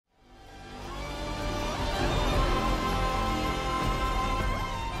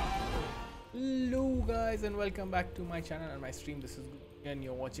guys, and welcome back to my channel and my stream. This is GoofyG and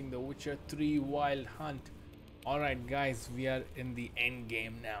you're watching The Witcher 3 Wild Hunt. Alright guys, we are in the end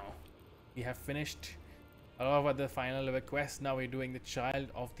game now. We have finished a lot of other final level quests. Now we're doing the Child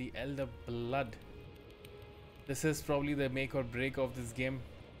of the Elder Blood. This is probably the make or break of this game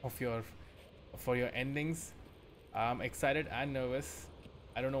for your endings. I'm excited and nervous.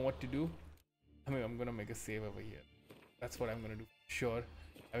 I don't know what to do. I'm gonna make a save over here. That's what I'm gonna do. Sure.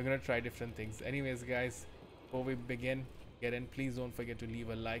 I'm gonna try different things. Anyways guys, before we begin, please don't forget to leave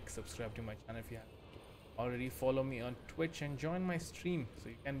a like, subscribe to my channel if you have already, follow me on Twitch and join my stream so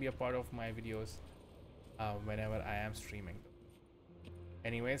you can be a part of my videos whenever I am streaming.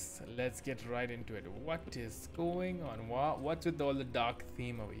 Anyways, let's get right into it. What is going on? What's with all the dark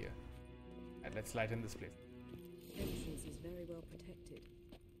theme over here? And let's lighten this place. Entrance is very well protected.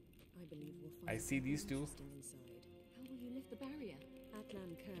 I believe we'll find I see these two. inside. How will you lift the barrier?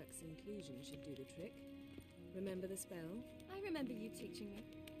 Atlan Kirk's inclusion should do the trick. Remember the spell? I remember you teaching me.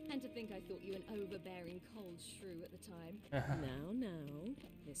 And to think I thought you an overbearing cold shrew at the time. Now,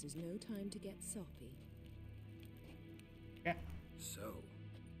 this is no time to get soppy. Yeah. So,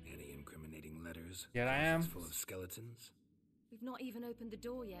 any incriminating letters? Here I am. Full of skeletons? We've not even opened the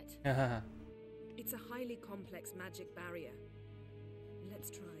door yet. It's a highly complex magic barrier. Let's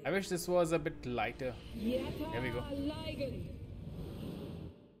try. I wish this was a bit lighter. There we go.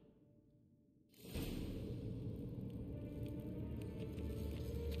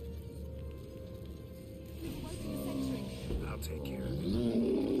 We've awoken the sentry. I'll take care of it.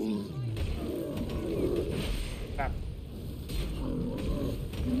 Crap.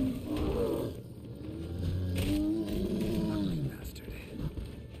 Ugly bastard.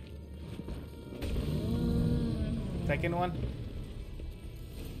 Second one.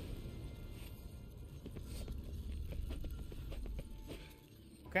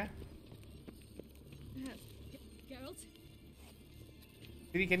 Okay. Geralt?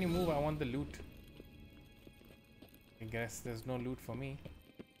 Siri, can you move? I want the loot. I guess there's no loot for me.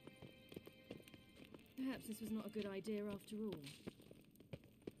 Perhaps this was not a good idea after all.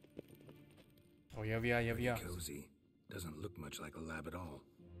 Oh, here we are, here we are. Cozy. Doesn't look much like a lab at all.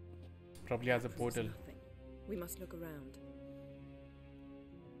 Probably has a There's portal. nothing. We must look around.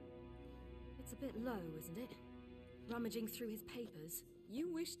 It's a bit low, isn't it? Rummaging through his papers.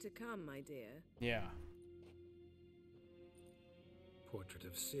 You wish to come, my dear. Yeah. Portrait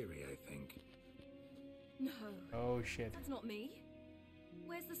of Ciri, I think. No. Oh shit. That's not me.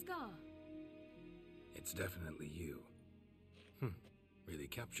 Where's the scar? It's definitely you. Really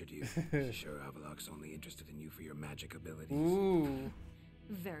captured you. Sure Avalok's only interested in you for your magic abilities. Ooh.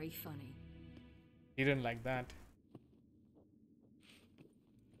 Very funny. He didn't like that.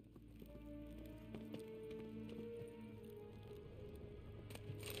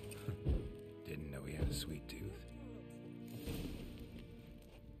 Didn't know he had a sweet tooth.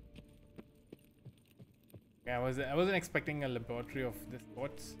 Yeah, I wasn't expecting a laboratory of this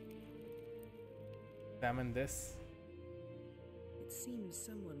sorts. Examine this. It seems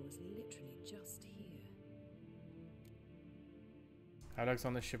someone was literally just here. Havelock's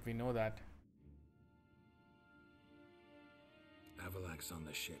on the ship, we know that. Avalok's on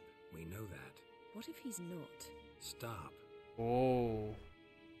the ship. We know that. What if he's not? Stop. Oh.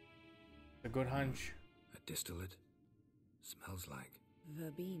 A good hunch. A distillate? Smells like.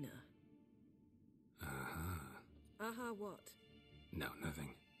 Verbena. Uh-huh. Aha, what? No,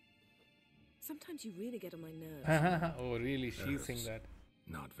 nothing. Sometimes you really get on my nerves. Oh, really? She's saying Nerves. that.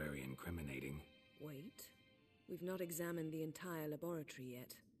 Not very incriminating. Wait. We've not examined the entire laboratory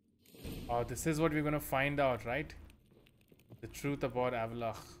yet. Oh, this is what we're gonna find out, right? The truth about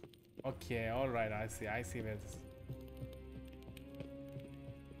Avalok. Okay, alright, I see where this.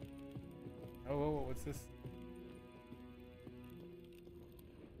 Oh, what's this?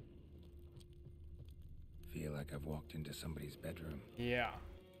 Feel like I've walked into somebody's bedroom. Yeah.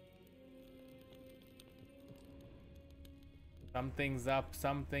 Something's up,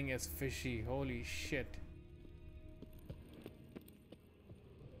 something is fishy. Holy shit.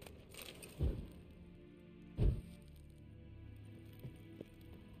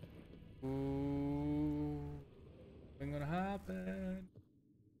 Ooh. What's gonna happen?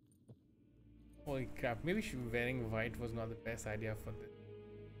 Holy crap. Maybe wearing white was not the best idea for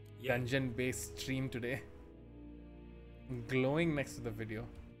the dungeon based stream today. Glowing next to the video.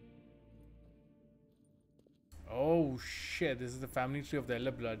 Oh shit, this is the family tree of the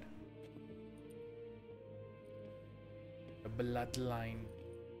Elder Blood. The bloodline,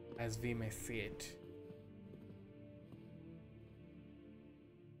 as we may say it.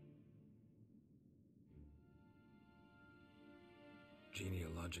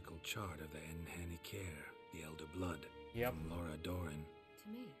 genealogical chart of the Enhanikare, the Elder Blood, Yep. from Laura Doran. To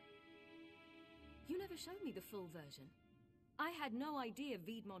me. You never showed me the full version. I had no idea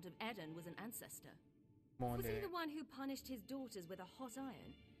Viedmont of Eden was an ancestor. Was he the one who punished his daughters with a hot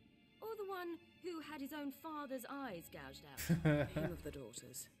iron? Or the one who had his own father's eyes gouged out? Him of the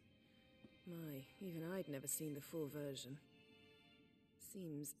daughters. My, even I'd never seen the full version.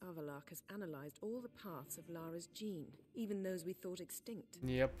 Seems Avallac'h has analyzed all the parts of Lara's gene, even those we thought extinct.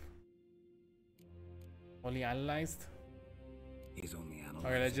 Yep. Only analyzed? He's only analyzed.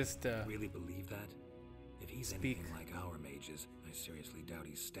 Okay, let's just really believe that? If he's speak. anything like our mages, I seriously doubt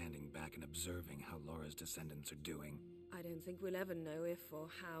he's standing back and observing how Laura's descendants are doing. I don't think we'll ever know if or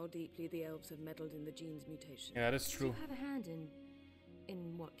how deeply the elves have meddled in the gene's mutation. Yeah, that is Do true. you have a hand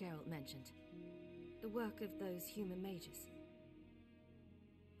in what Geralt mentioned? The work of those human mages?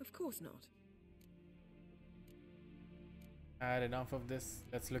 Of course not. Had enough of this.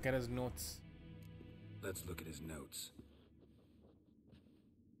 Let's look at his notes. Let's look at his notes.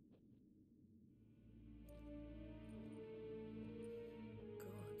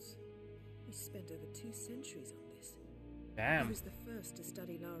 Gods. He spent over 2 centuries on this. Damn. He was the first to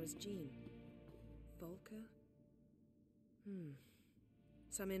study Lara's gene. Volker?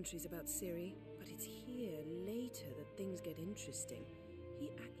 Some entries about Ciri, but it's here later that things get interesting. He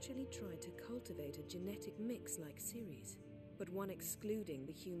actually tried to cultivate a genetic mix like Ciri's, but one excluding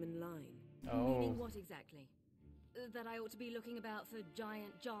the human line. Oh. Meaning what exactly? That I ought to be looking about for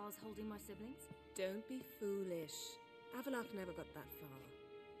giant jars holding my siblings? Don't be foolish. Avallac'h never got that far.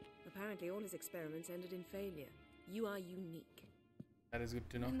 Apparently all his experiments ended in failure. You are unique. That is good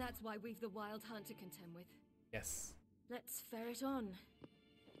to know. And that's why we've the wild hunt to contend with. Yes. Let's ferret on.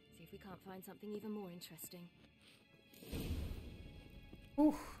 See if we can't find something even more interesting.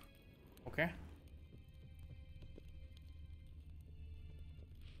 Whew. Okay.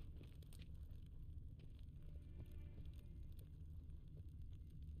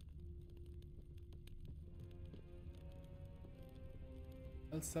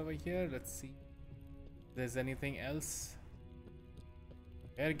 Else over here, let's see if there's anything else.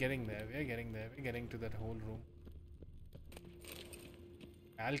 We're getting there, we're getting there, we're getting to that whole room.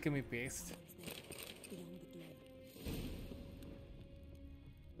 Alchemy paste. Beyond the door.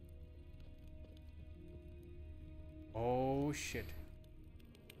 Oh shit.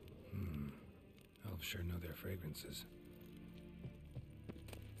 Elves sure know their fragrances.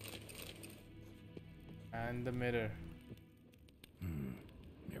 And the mirror.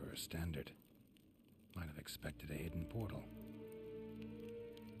 Mirror standard. Might have expected a hidden portal.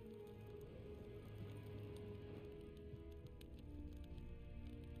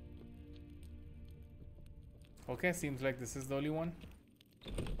 Okay, seems like this is the only one.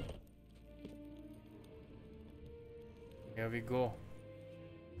 Here we go.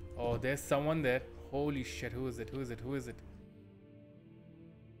 Oh, there's someone there. Holy shit, who is it? Who is it? Who is it?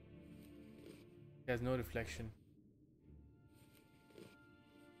 There's no reflection.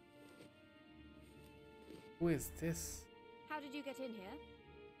 Who is this? How did you get in here?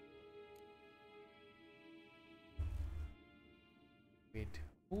 Wait,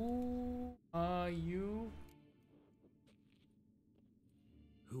 who are you?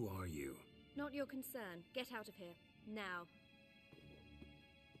 Who are you? Not your concern. Get out of here. Now.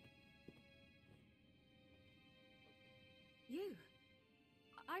 You.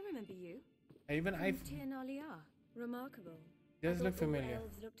 I remember you. Even I Tir Nalia. Remarkable. does I look thought all familiar.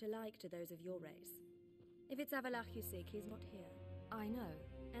 elves looked alike to those of your race. If it's Avallac'h you seek, he's not here. I know.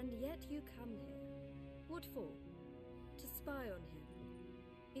 And yet you come here. What for? To spy on him.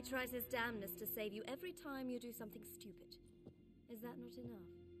 He tries his damnedest to save you every time you do something stupid. Is that not enough?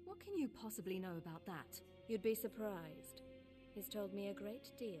 What can you possibly know about that? You'd be surprised. He's told me a great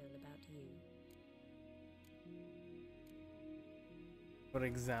deal about you. For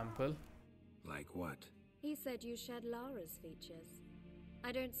example, Like what? He said you shared Lara's features.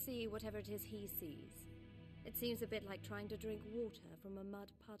 I don't see whatever it is he sees. It seems a bit like trying to drink water from a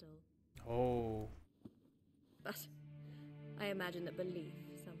mud puddle. oh, But I imagine that belief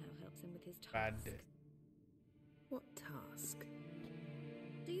somehow helps him with his task. bad. What task?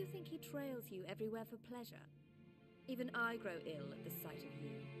 Do you think he trails you everywhere for pleasure? Even I grow ill at the sight of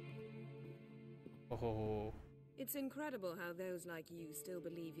you. Oh, It's incredible how those like you still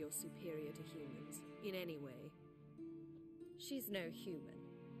believe you're superior to humans, in any way. She's no human.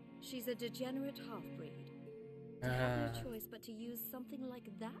 She's a degenerate half-breed. To have no choice but to use something like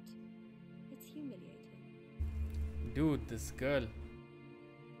that? It's humiliating. dude, this girl.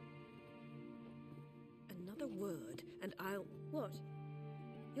 Another word, and I'll... What?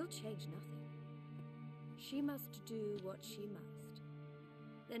 You'll change nothing. She must do what she must.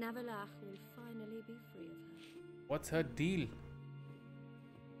 then Avalach will finally be free of her. What's her deal?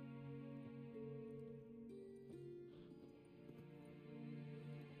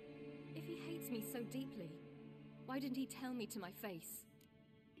 If he hates me so deeply, why didn't he tell me to my face?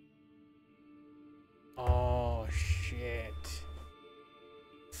 Oh shit.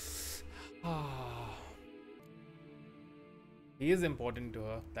 Ah. He is important to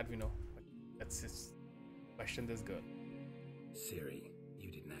her, that we know. But let's just question this girl. Ciri, you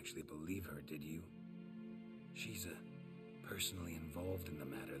didn't actually believe her, did you? She's personally involved in the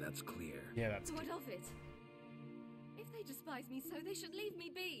matter, that's clear. Yeah, that's What clear. of it? If they despise me so, they should leave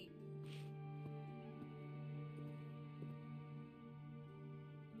me be.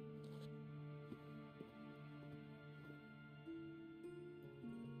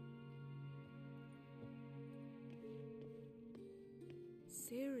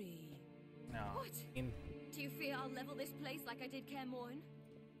 Ciri. No. What? Do you fear I'll level this place like I did Kaer Morhen?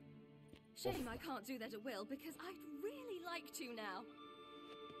 Shame I can't do that at will, because I'd really like to now.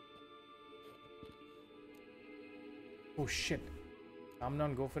 Oh shit. Calm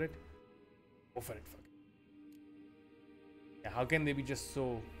down, go for it. Go for it, fuck it. Yeah, how can they be just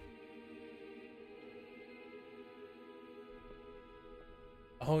so...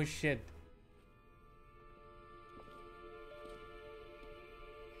 Oh shit.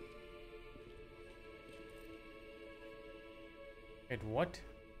 Wait, what?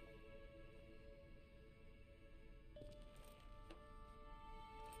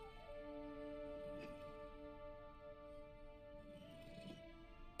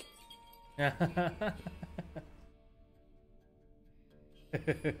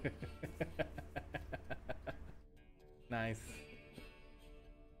 Nice.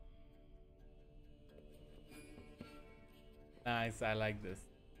 Nice, I like this.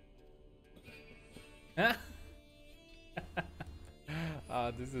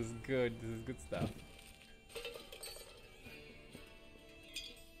 This is good. This is good stuff.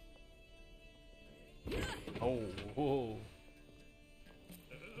 Oh, whoa.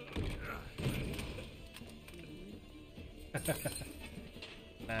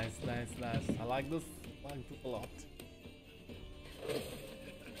 Nice, nice, nice. I like this. I like this a lot.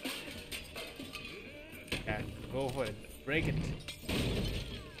 Yeah, go for it. Break it.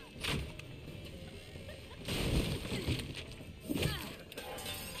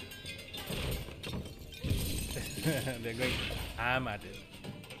 They're going ham at it.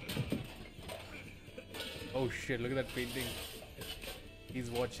 Oh shit, look at that painting.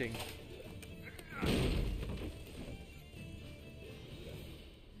 He's watching.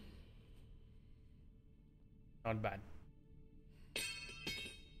 Not bad.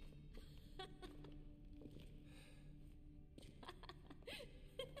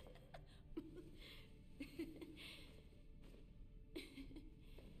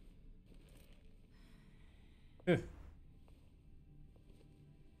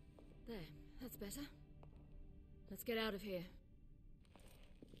 There, that's better. Let's get out of here.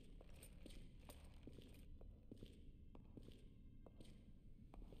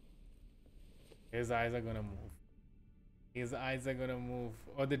 His eyes are gonna move. His eyes are gonna move.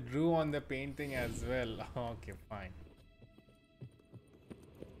 Oh, they drew on the painting as well. Okay, fine.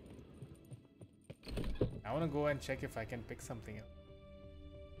 I wanna go and check if I can pick something else.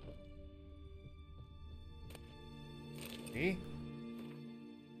 See?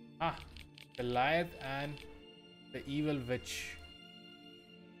 Ah, Goliath and the evil witch.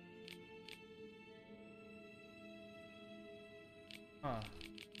 Huh.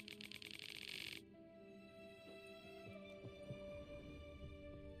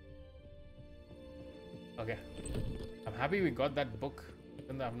 Okay. I'm happy we got that book,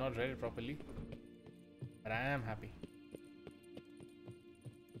 even though I've not read it properly. But I am happy.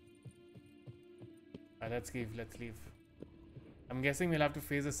 Let's leave, let's leave. I'm guessing we'll have to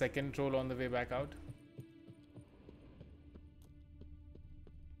face a second troll on the way back out.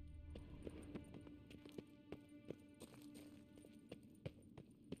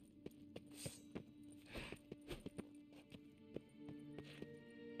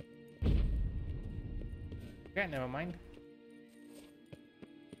 Okay, never mind.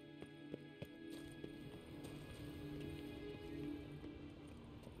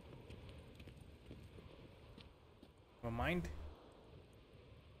 Never mind.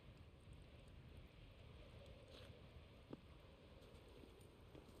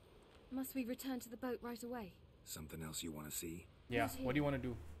 Must we return to the boat right away? Something else you want to see? Yeah, what do you want to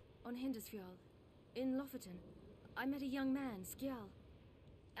do? On Hindersfjall, in Lofoten, I met a young man, Skjall,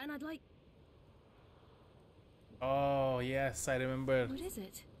 and I'd like... Oh, yes, I remember. What is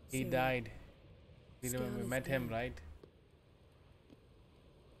it? He Ciri. died. We Skjall remember, is met him, dead. right?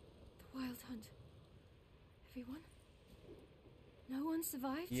 Wild hunt. Everyone? No one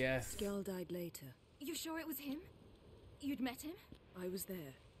survived? Yes. Skjall died later. You sure it was him? You'd met him? I was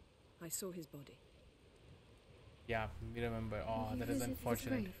there. I saw his body. Yeah, we remember. Oh, Will you that is visit his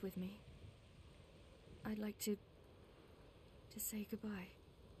unfortunate. grave with me? I'd like to say goodbye.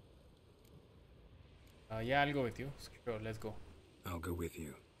 Yeah, I'll go with you. Sure, let's go. I'll go with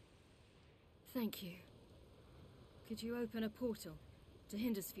you. Thank you. Could you open a portal to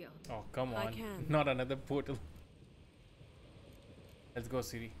Hindersfjord? Oh, come I on. can. Not another portal. Let's go,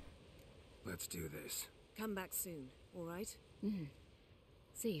 Siri. Let's do this. Come back soon, all right? Mm-hmm.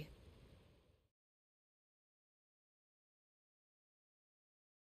 See you.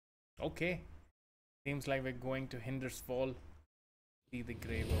 Okay. Seems like we're going to Hindersfall. See the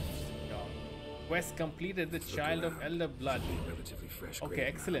grave of Skjall. Quest completed. The Let's look Child of around. Elder Blood. Should be a relatively fresh Okay, grave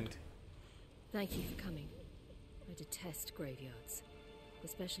excellent. mound. Thank you for coming. I detest graveyards,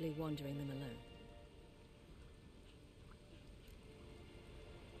 especially wandering them alone.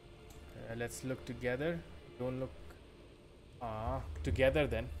 Let's look together. Don't look together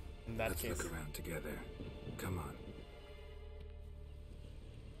then. In that Let's case. look around together. Come on.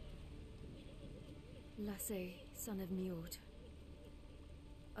 Lasse, son of Njord.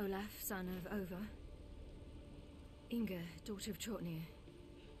 Olaf, son of Over. Inga, daughter of Trotnir.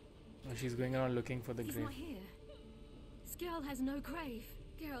 Oh, she's going around looking for the He's grave. not here. Skjall has no grave.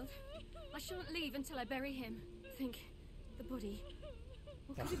 Geralt, I shan't leave until I bury him. Think, the body.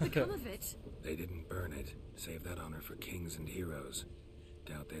 What could have become of it? They didn't burn it. Save that honor for kings and heroes.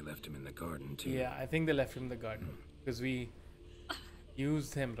 Doubt they left him in the garden, too. Yeah, I think they left him in the garden. Because we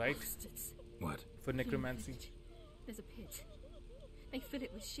used him, right? Bastards. What? For necromancy. There's a pit. They fill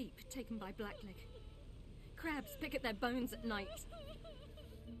it with sheep taken by Blackleg. Crabs pick at their bones at night.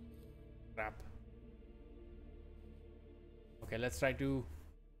 Crap. Okay, let's try to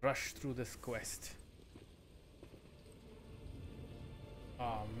rush through this quest.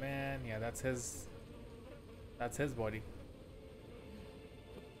 Oh man, yeah, that's his body.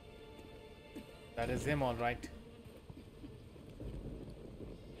 That is him, all right.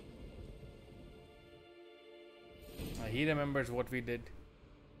 He remembers what we did.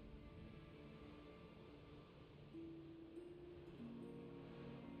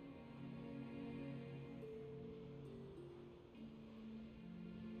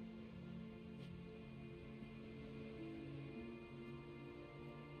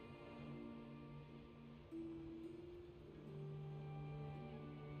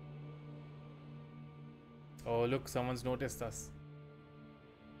 Oh, look, someone's noticed us.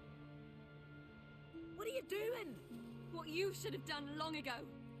 What are you doing? What you should have done long ago.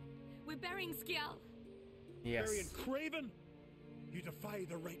 We're burying Skjall. Yes. Burying Craven? You defy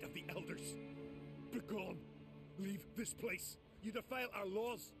the right of the elders. Begone. Leave this place. You defile our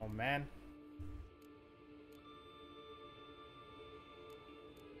laws. Oh man.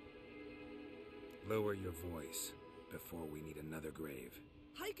 Lower your voice before we need another grave.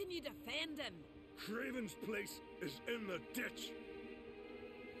 How can you defend him? Craven's place is in the ditch.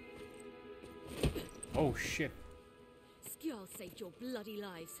 Oh shit. Skjall saved your bloody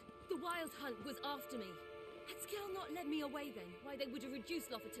lives. The Wild Hunt was after me. Had Skjall not led me away then, why they would have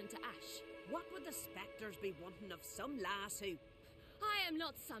reduced Lofferton to ash. What would the spectres be wanting of some lass who... I am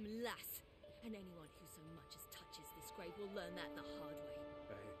not some lass, and anyone who so much as touches this grave will learn that the hard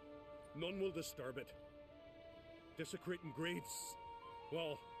way. None will disturb it. Desecrating graves,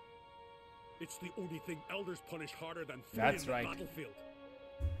 well, it's the only thing elders punish harder than fleeing That's the right. battlefield.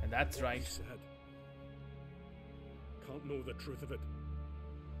 And that's What he right. said. Can't know the truth of it.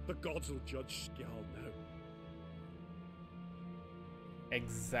 The gods will judge Skjall now.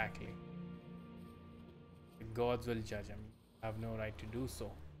 Exactly. The gods will judge him. I have no right to do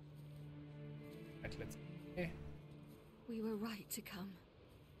so. Right, let's. Okay. We were right to come.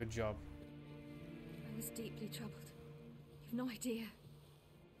 Good job. I was deeply troubled. You've no idea.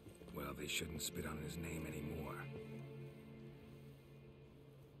 Well, they shouldn't spit on his name anymore.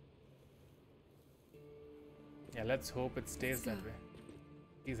 Yeah, let's hope it stays Let's that go. way.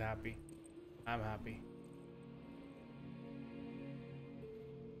 He's happy. I'm happy.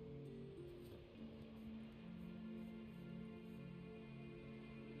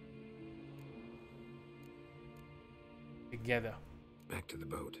 Together. Back to the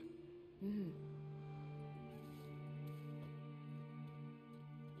boat.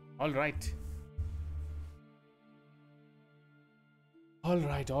 All right.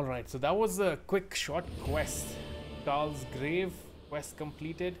 All right. So that was a quick short quest. Skjalls Grave quest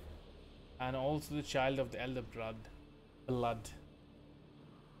completed, and also the Child of the Elder Blood.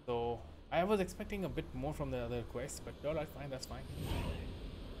 So I was expecting a bit more from the other quests, but all right, fine, that's fine.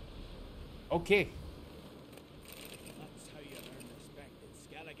 Okay. That's how you earn respect in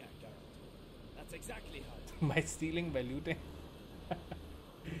Skjall, Geralt. That's exactly how. By stealing, by looting.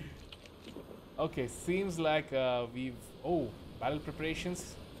 Okay, seems like we've... Oh, battle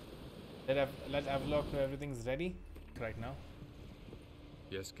preparations. Let Avlok know everything's ready right now.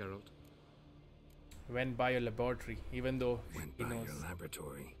 Yes, Geralt? Went by your laboratory, even though Went he by knows. your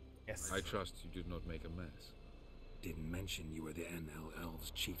laboratory. Yes. I trust you did not make a mess. Didn't mention you were the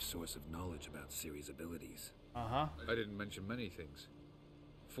NLL's chief source of knowledge about Ciri's abilities. Uh-huh. I didn't mention many things.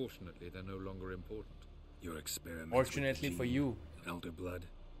 Fortunately, they're no longer important. Your experiments Fortunately with the for gene, you. Elder blood,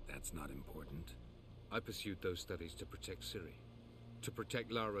 that's not important. I pursued those studies to protect Ciri. To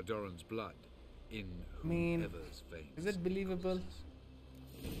protect Lara Doran's blood in whoever's veins. Is it believable?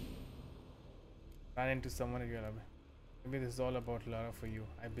 Ran into someone at your lab. Maybe this is all about Lara for you.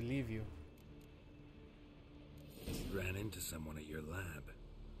 I believe you. Ran into someone at your lab.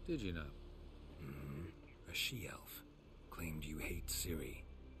 Did you know? A she-elf. Claimed you hate Ciri.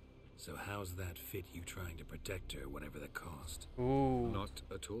 So how's that fit you trying to protect her, whatever the cost? Ooh. Not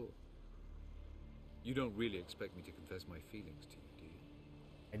at all. You don't really expect me to confess my feelings to you, do you?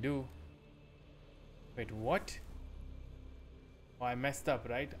 I do. Wait, what? Oh, I messed up,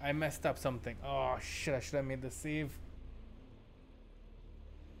 right? I messed up something. Oh, shit, I should have made the save.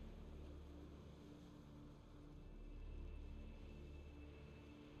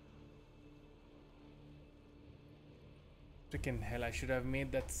 Freaking hell, I should have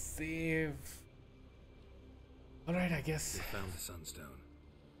made that save. Alright, I guess. You found the Sunstone.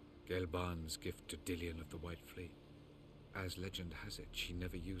 Gelban's gift to Dillion of the White Fleet. As legend has it, she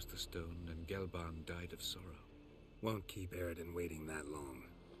never used the stone and Gelban died of sorrow. Won't keep Eridan waiting that long.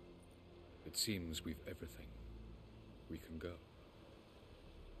 It seems we've everything. We can go.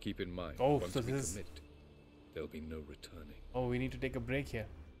 Keep in mind, Oh, once so we this is... commit, there'll be no returning. Oh, we need to take a break here.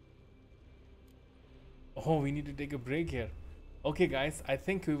 Oh, we need to take a break here. Okay, guys, I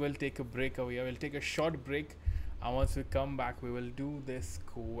think we will take a break over here. We'll take a short break. And once we come back, we will do this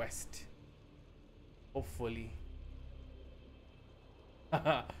quest. Hopefully.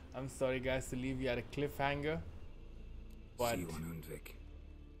 I'm sorry, guys, to leave you at a cliffhanger. But, See you on Undvik.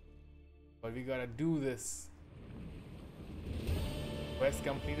 but we gotta do this. Quest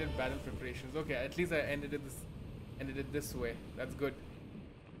completed, battle preparations. Okay, at least I ended it this way. That's good.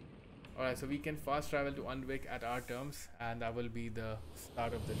 Alright, so we can fast travel to Undvik at our terms, and that will be the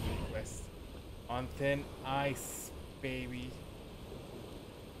start of the new quest. On thin ice, baby.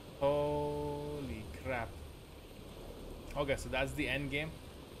 Holy crap. Okay, so that's the end game,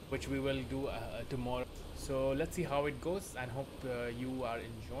 which we will do tomorrow. So let's see how it goes, and hope you are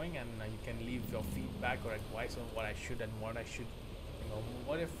enjoying, and you can leave your feedback or advice on what I should and what I should,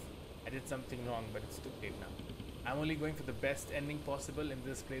 what if I did something wrong, but it's too late now. I'm only going for the best ending possible in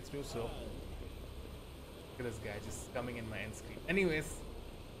this playthrough, so look at this guy just coming in my end screen. Anyways,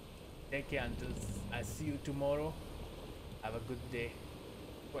 take care until I see you tomorrow. Have a good day.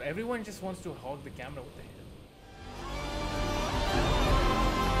 Well, everyone just wants to hog the camera. What the hell?